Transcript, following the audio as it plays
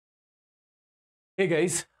Hey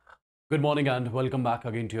guys, good morning and welcome back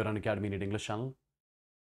again to your Unacademy NEET English channel.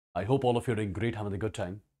 I hope all of you are doing great, having a good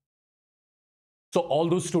time. So all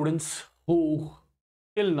those students who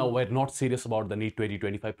till now were not serious about the NEET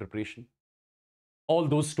 2025 preparation, all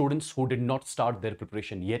those students who did not start their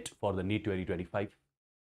preparation yet for the NEET 2025,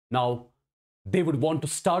 now they would want to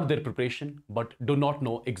start their preparation but do not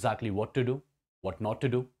know exactly what to do, what not to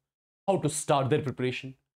do, how to start their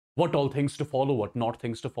preparation, what all things to follow, what not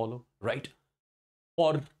things to follow, right?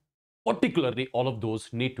 For particularly all of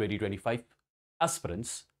those NEET 2025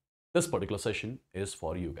 aspirants, this particular session is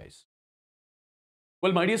for you guys.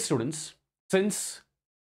 Well, my dear students, since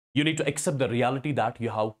you need to accept the reality that you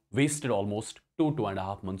have wasted almost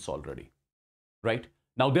 2.5 months already, right?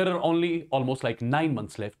 Now, there are only almost like 9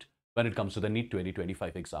 months left when it comes to the NEET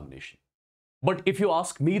 2025 examination. But if you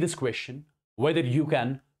ask me this question, whether you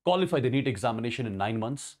can qualify the NEET examination in 9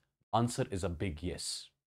 months, answer is a big yes.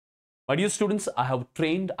 My dear students, I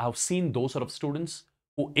have seen those sort of students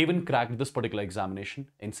who even cracked this particular examination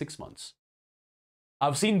in 6 months.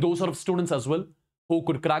 I've seen those sort of students as well who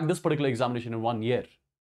could crack this particular examination in 1 year.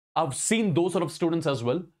 I've seen those sort of students as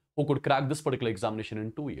well who could crack this particular examination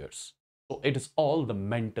in 2 years. So it is all the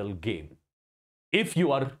mental game. If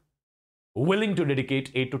you are willing to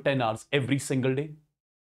dedicate 8 to 10 hours every single day,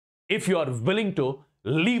 if you are willing to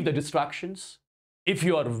leave the distractions, if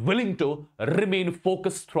you are willing to remain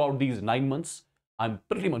focused throughout these 9 months, I'm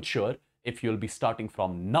pretty much sure if you'll be starting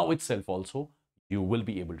from now itself also, you will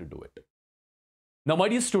be able to do it. Now, my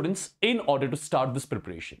dear students, in order to start this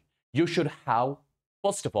preparation, you should have,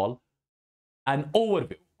 first of all, an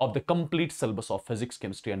overview of the complete syllabus of physics,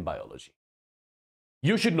 chemistry, and biology.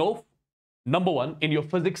 You should know, number one, in your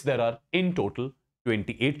physics, there are in total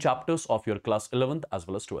 28 chapters of your class 11th as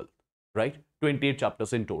well as 12th, right? 28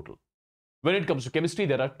 chapters in total. When it comes to chemistry,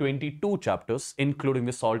 there are 22 chapters, including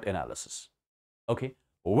the salt analysis. Okay.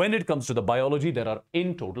 When it comes to the biology, there are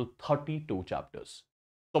in total 32 chapters.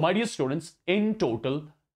 So, my dear students, in total,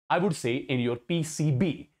 I would say in your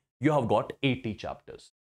PCB, you have got 80 chapters.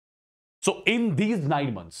 So, in these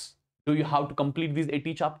 9 months, do you have to complete these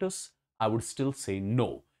 80 chapters? I would still say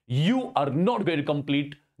no. You are not going to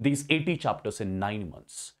complete these 80 chapters in 9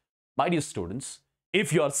 months. My dear students,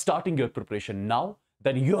 if you are starting your preparation now,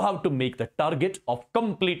 then you have to make the target of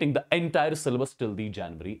completing the entire syllabus till the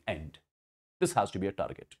January end. This has to be a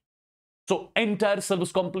target. So entire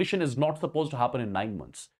syllabus completion is not supposed to happen in 9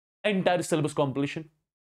 months. Entire syllabus completion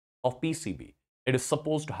of PCB, it is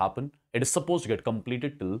supposed to happen, it is supposed to get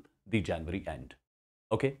completed till the January end.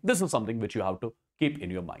 Okay, this is something which you have to keep in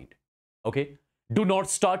your mind. Okay, do not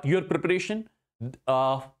start your preparation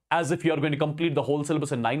as if you are going to complete the whole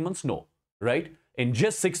syllabus in 9 months. No, right? In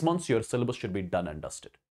just 6 months, your syllabus should be done and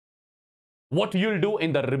dusted. What you'll do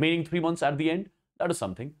in the remaining 3 months at the end, that is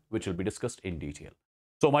something which will be discussed in detail.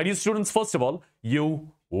 So, my dear students, first of all,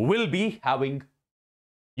 you'll be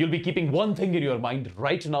keeping one thing in your mind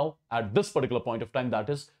right now at this particular point of time, that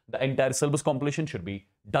is the entire syllabus completion should be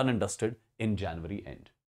done and dusted in January end.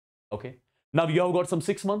 Okay. Now you have got some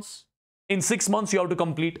 6 months. In 6 months, you have to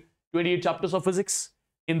complete 28 chapters of physics.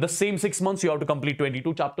 In the same 6 months, you have to complete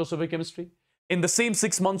 22 chapters of your chemistry. In the same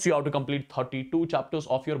 6 months, you have to complete 32 chapters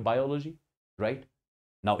of your biology, right?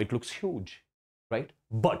 Now it looks huge, right?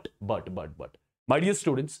 But, my dear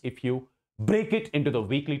students, if you break it into the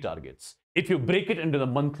weekly targets, if you break it into the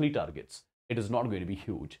monthly targets, it is not going to be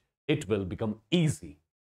huge. It will become easy.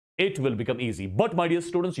 It will become easy. But, my dear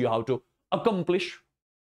students, you have to accomplish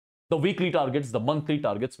the weekly targets, the monthly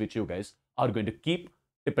targets, which you guys are going to keep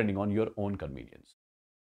depending on your own convenience.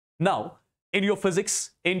 Now, in your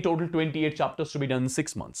physics, in total 28 chapters to be done in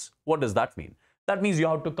 6 months. What does that mean? That means you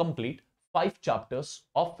have to complete 5 chapters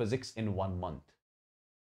of physics in 1 month.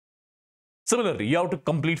 Similarly, you have to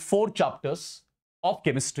complete 4 chapters of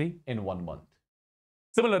chemistry in 1 month.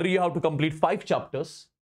 Similarly, you have to complete 5 chapters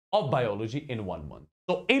of biology in 1 month.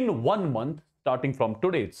 So, in 1 month, starting from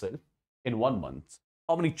today itself, in 1 month,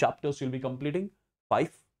 how many chapters you'll be completing?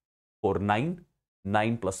 5, 4, 9.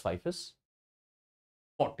 9 plus 5 is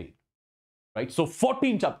 14. Right? So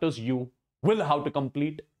 14 chapters you will have to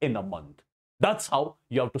complete in a month. That's how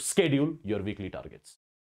you have to schedule your weekly targets.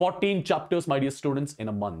 14 chapters, my dear students, in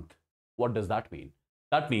a month. What does that mean?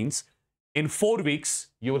 That means in 4 weeks,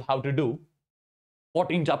 you will have to do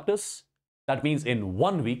 14 chapters. That means in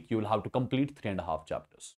 1 week, you will have to complete 3.5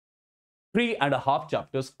 chapters. 3.5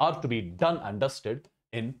 chapters are to be done and dusted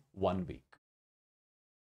in 1 week.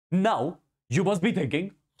 Now, you must be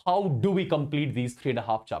thinking, how do we complete these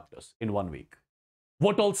 3.5 chapters in 1 week?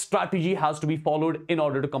 What all strategy has to be followed in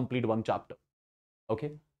order to complete 1 chapter?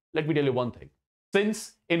 Okay, let me tell you one thing.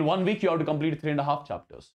 Since in 1 week you have to complete 3.5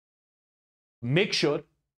 chapters, make sure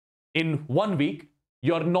in 1 week,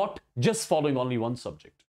 you're not just following only one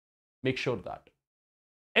subject. Make sure that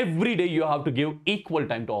every day you have to give equal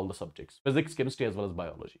time to all the subjects, physics, chemistry, as well as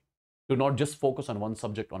biology. Do not just focus on one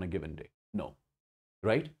subject on a given day. No,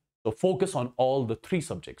 right? So focus on all the 3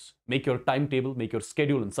 subjects. Make your timetable, make your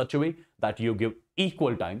schedule in such a way that you give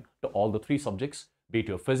equal time to all the 3 subjects, be it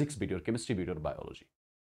your physics, be it your chemistry, be it your biology.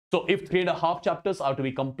 So if 3.5 chapters are to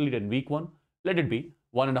be completed in week 1, let it be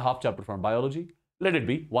 1.5 chapter from biology, let it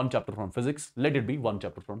be 1 chapter from physics, let it be 1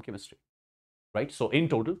 chapter from chemistry, right? So in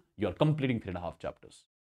total, you're completing 3.5 chapters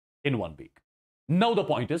in 1 week. Now the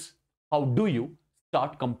point is, how do you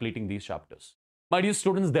start completing these chapters? My dear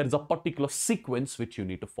students, there is a particular sequence which you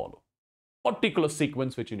need to follow. Particular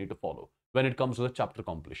sequence which you need to follow when it comes to the chapter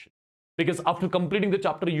completion. Because after completing the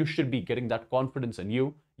chapter, you should be getting that confidence in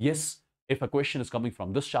you. Yes, if a question is coming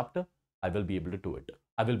from this chapter, I will be able to do it.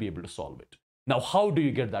 I will be able to solve it. Now, how do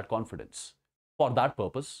you get that confidence? For that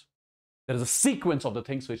purpose, there is a sequence of the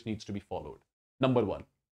things which needs to be followed. Number 1,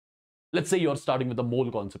 let's say you're starting with the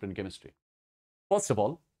mole concept in chemistry. First of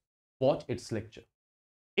all, watch its lecture.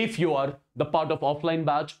 If you are the part of offline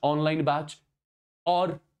batch, online batch,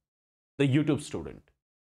 or the YouTube student,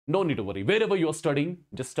 no need to worry. Wherever you are studying,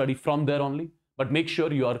 just study from there only. But make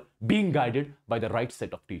sure you are being guided by the right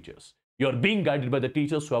set of teachers. You are being guided by the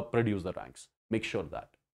teachers who have produced the ranks. Make sure that.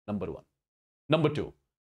 Number 1. Number 2,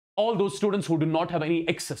 all those students who do not have any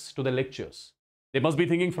access to the lectures, they must be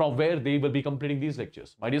thinking from where they will be completing these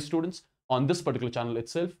lectures. My dear students, on this particular channel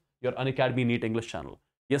itself, your Unacademy NEET English channel,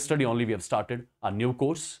 yesterday only we have started a new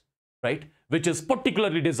course, right, which is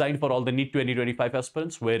particularly designed for all the NEET 2025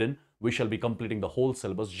 aspirants, wherein we shall be completing the whole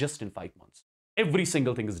syllabus just in 5 months. Every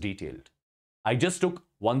single thing is detailed. I just took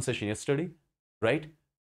one session yesterday, right?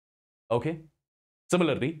 Okay.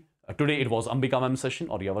 Similarly, today it was Ambika ma'am session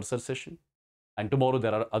or Yavar sir session, and tomorrow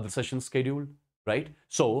there are other sessions scheduled, right?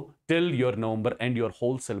 So till your November end, your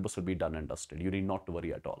whole syllabus will be done and dusted. You need not to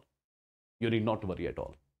worry at all. You need not to worry at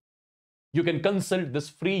all. You can consult this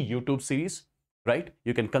free YouTube series, right?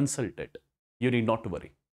 You can consult it. You need not to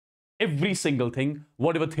worry. Every single thing,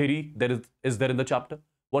 whatever theory there is there in the chapter,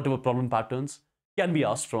 whatever problem patterns can be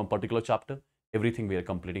asked from a particular chapter, everything we are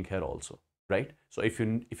completing here also, right? So if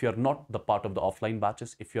you're not the part of the offline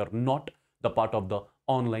batches, if you're not the part of the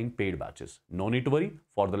online paid batches, no need to worry.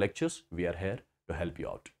 For the lectures, we are here to help you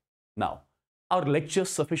out. Now, are lectures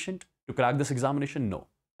sufficient to crack this examination? No.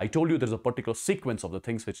 I told you there's a particular sequence of the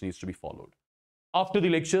things which needs to be followed. After the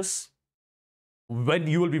lectures, when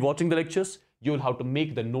you will be watching the lectures, you will have to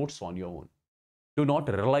make the notes on your own. Do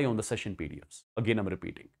not rely on the session PDFs. Again, I'm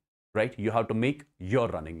repeating, right? You have to make your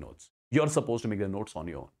running notes. You're supposed to make the notes on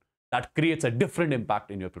your own. That creates a different impact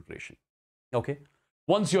in your preparation. Okay?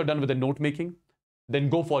 Once you're done with the note making, then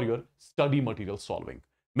go for your study material solving.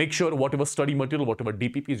 Make sure whatever study material, whatever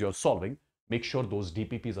DPPs you're solving, make sure those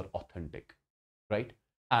DPPs are authentic, right?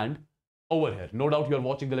 And over here, no doubt you're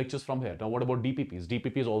watching the lectures from here. Now, what about DPPs?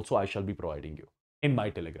 DPPs also I shall be providing you in my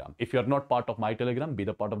Telegram. If you're not part of my Telegram, be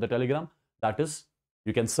the part of the Telegram. That is,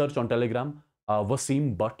 you can search on Telegram,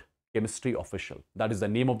 Wassim Bhat Chemistry Official. That is the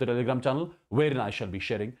name of the Telegram channel, wherein I shall be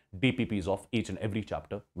sharing DPPs of each and every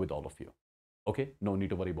chapter with all of you. Okay, no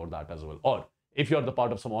need to worry about that as well. Or if you're the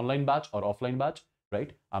part of some online batch or offline batch,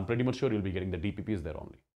 right, I'm pretty much sure you'll be getting the DPPs there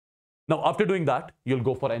only. Now, after doing that, you'll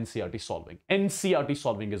go for NCRT solving. NCRT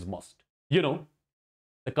solving is must. You know,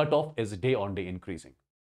 the cutoff is day on day increasing.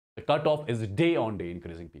 The cutoff is day on day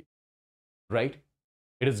increasing, people, right?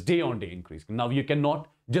 It is day on day increasing. Now, you cannot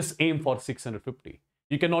just aim for 650.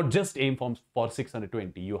 You cannot just aim for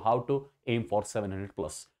 620. You have to aim for 700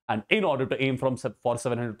 plus. And in order to aim for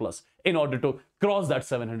 700 plus, in order to cross that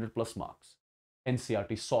 700 plus marks,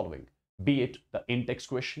 NCRT solving, be it the in-text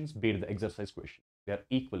questions, be it the exercise questions, they are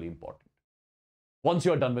equally important. Once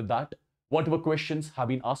you're done with that, whatever questions have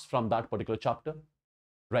been asked from that particular chapter,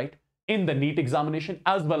 right, in the NEET examination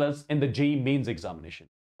as well as in the JEE mains examination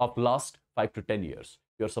of last 5 to 10 years,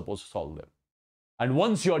 you're supposed to solve them. And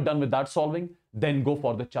once you're done with that solving, then go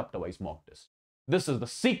for the chapter-wise mock test. This is the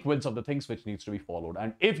sequence of the things which needs to be followed.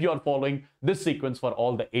 And if you're following this sequence for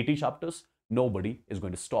all the 80 chapters, nobody is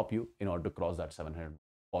going to stop you in order to cross that 700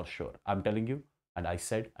 for sure. I'm telling you, and I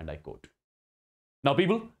said, and I quote. Now,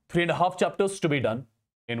 people, 3.5 chapters to be done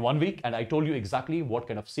in 1 week. And I told you exactly what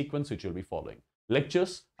kind of sequence which you'll be following.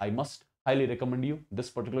 Lectures, I must highly recommend you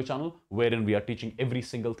this particular channel, wherein we are teaching every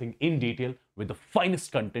single thing in detail with the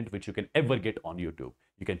finest content which you can ever get on YouTube.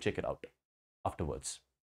 You can check it out afterwards.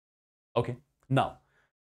 Okay. Now,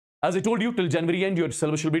 as I told you, till January end, your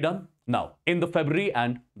syllabus should be done. Now, in the February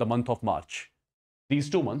and the month of March, these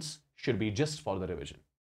 2 months should be just for the revision.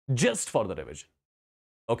 Just for the revision.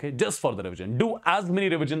 Okay, just for the revision. Do as many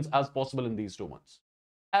revisions as possible in these 2 months.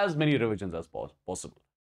 As many revisions as possible,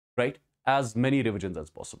 right? As many revisions as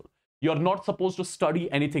possible. You're not supposed to study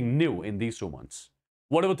anything new in these 2 months.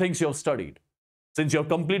 Whatever things you have studied, since you have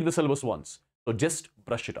completed the syllabus once, so just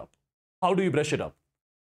brush it up. How do you brush it up?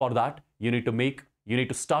 For that, you need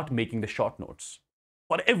to start making the short notes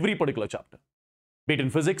for every particular chapter, be it in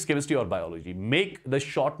physics, chemistry, or biology. Make the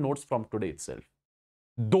short notes from today itself.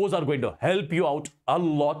 Those are going to help you out a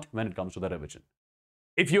lot when it comes to the revision.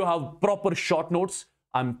 If you have proper short notes,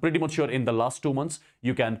 I'm pretty much sure in the last 2 months,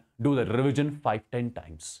 you can do the revision 5-10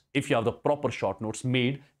 times. If you have the proper short notes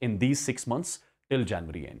made in these 6 months till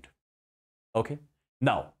January end. Okay.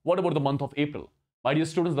 Now, what about the month of April? My dear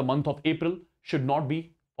students, the month of April should not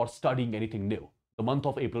be for studying anything new. The month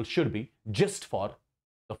of April should be just for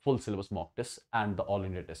the full syllabus mock test and the all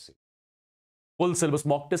India test series. Full syllabus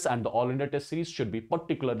mock test and the all India test series should be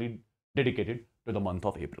particularly dedicated to the month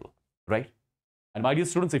of April, right? And my dear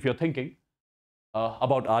students, if you're thinking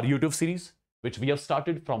about our YouTube series, which we have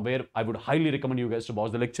started, from where I would highly recommend you guys to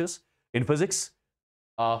watch the lectures. In physics,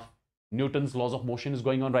 Newton's laws of motion is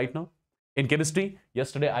going on right now. In chemistry,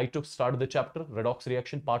 yesterday I started the chapter redox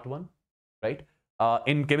reaction part 1, right?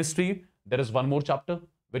 In chemistry, there is one more chapter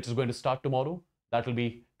which is going to start tomorrow. That will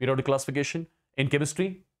be periodic classification. In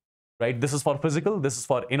chemistry, right? This is for physical, this is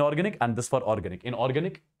for inorganic, and this for organic. In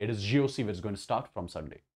organic, it is GOC which is going to start from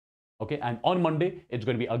Sunday. Okay, and on Monday, it's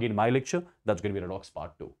going to be again my lecture. That's going to be redox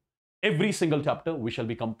part 2. Every single chapter we shall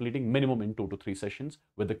be completing minimum in 2 to 3 sessions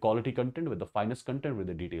with the quality content, with the finest content, with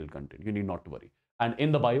the detailed content. You need not to worry. And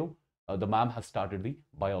in the bio, the ma'am has started the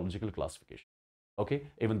biological classification. Okay,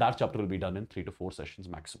 even that chapter will be done in 3 to 4 sessions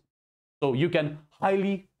maximum. So you can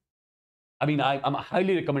highly, I'm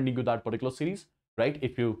highly recommending you that particular series, right?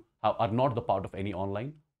 If you are not the part of any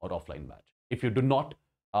online or offline batch. If you do not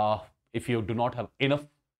have enough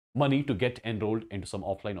money to get enrolled into some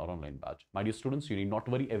offline or online batch, my dear students, you need not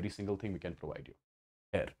worry. Every single thing we can provide you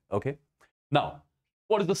here. Okay. Now,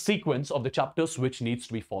 what is the sequence of the chapters which needs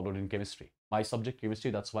to be followed in chemistry? My subject,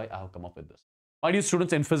 chemistry, that's why I have come up with this. My dear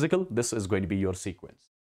students, in physical, this is going to be your sequence,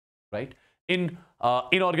 right? In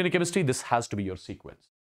inorganic chemistry, this has to be your sequence.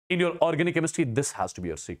 In your organic chemistry, this has to be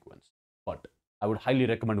your sequence. But I would highly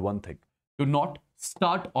recommend one thing. Do not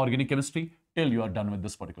start organic chemistry till you are done with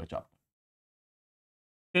this particular chapter.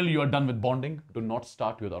 Till you are done with bonding, do not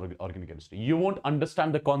start with organic chemistry. You won't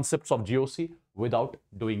understand the concepts of GOC without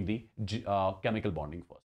doing the chemical bonding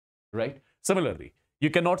first, right? Similarly, you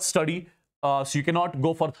cannot study, so you cannot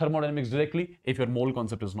go for thermodynamics directly if your mole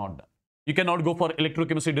concept is not done. You cannot go for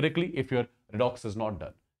electrochemistry directly if your redox is not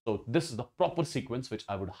done. So this is the proper sequence which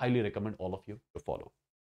I would highly recommend all of you to follow.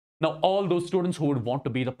 Now, all those students who would want to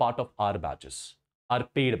be the part of our batches, our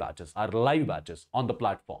paid batches, our live batches on the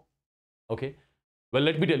platform, okay? Well,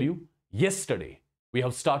 let me tell you, yesterday we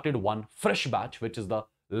have started one fresh batch, which is the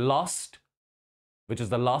last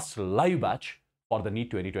live batch for the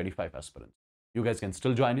NEET 2025 aspirants. You guys can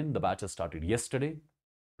still join in. The batch has started yesterday,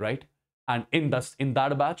 right? And in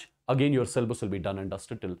that batch, again, your syllabus will be done and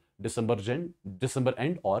dusted till December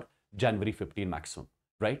end or January 15 maximum,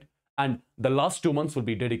 right? And the last 2 months will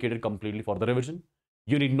be dedicated completely for the revision.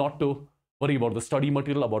 You need not to worry about the study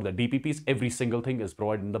material, about the DPPs. Every single thing is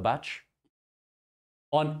provided in the batch.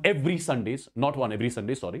 On every Sundays, not on every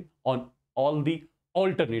Sunday, sorry, on all the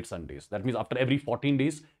alternate Sundays. That means after every 14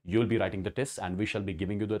 days, you'll be writing the tests and we shall be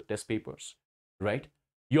giving you the test papers, right?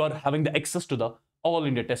 You are having the access to the all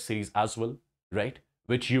India test series as well, right?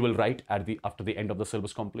 Which you will write after the end of the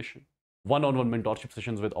syllabus completion. One-on-one mentorship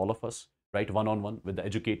sessions with all of us, right? One-on-one with the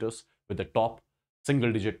educators, with the top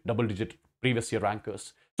single-digit, double-digit previous year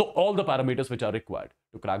rankers. So all the parameters which are required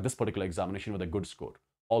to crack this particular examination with a good score,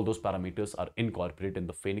 all those parameters are incorporated in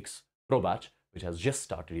the Phoenix Pro batch, which has just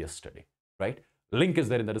started yesterday, right? Link is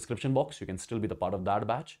there in the description box. You can still be the part of that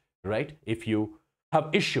batch, right? If you have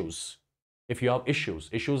issues,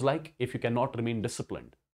 issues like if you cannot remain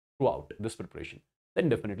disciplined throughout this preparation, then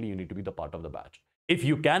definitely you need to be the part of the batch. If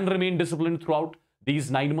you can remain disciplined throughout these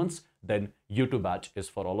 9 months, then YouTube batch is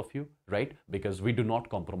for all of you, right? Because we do not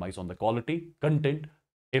compromise on the quality content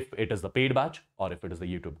if it is the paid batch or if it is the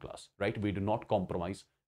YouTube class, right? We do not compromise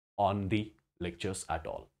on the lectures at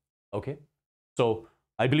all, okay? So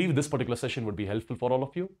I believe this particular session would be helpful for all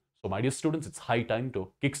of you. So my dear students, it's high time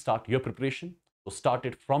to kickstart your preparation. So start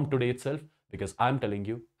it from today itself, because I'm telling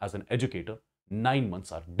you, as an educator, 9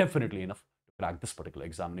 months are definitely enough to crack this particular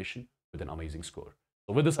examination with an amazing score.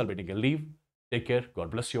 So with this, I'll be taking a leave. Take care.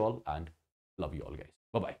 God bless you all and love you all, guys.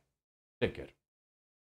 Bye-bye. Take care.